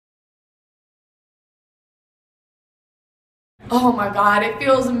Oh my God, it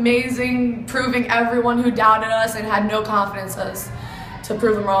feels amazing proving everyone who doubted us and had no confidence in us to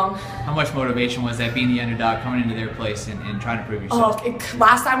prove them wrong. How much motivation was that, being the underdog, coming into their place and trying to prove yourself?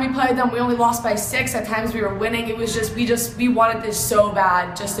 Last time we played them, we only lost by 6. At times we were winning. It was just, we wanted this so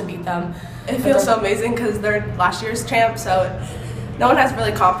bad just to beat them. It feels so amazing because they're last year's champs, so no one has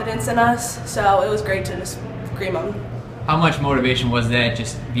really confidence in us, so it was great to just scream them. How much motivation was that,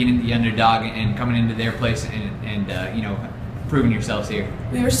 just being the underdog and coming into their place and you know, proving yourselves here?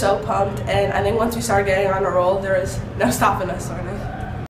 We were so pumped, and I think once we started getting on a roll, there was no stopping us, sort of.